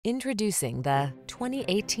Introducing the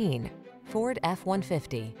 2018 Ford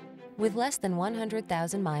F-150. With less than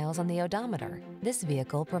 100,000 miles on the odometer, this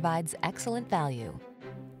vehicle provides excellent value.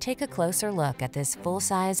 Take a closer look at this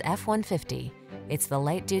full-size F-150. It's the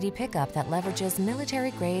light-duty pickup that leverages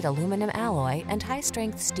military-grade aluminum alloy and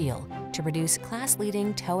high-strength steel to produce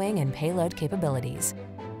class-leading towing and payload capabilities.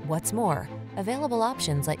 What's more, available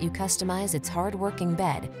options let you customize its hard-working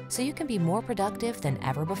bed so you can be more productive than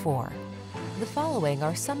ever before. The following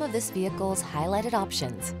are some of this vehicle's highlighted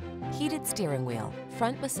options: heated steering wheel,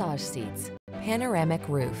 front massage seats, panoramic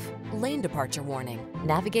roof, lane departure warning,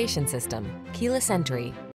 navigation system, keyless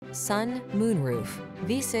entry, sun, moon roof,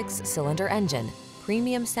 V6 cylinder engine,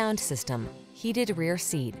 premium sound system, heated rear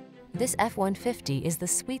seat. This F-150 is the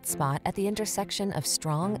sweet spot at the intersection of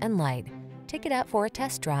strong and light. Take it out for a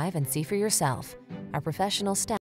test drive and see for yourself. Our professional staff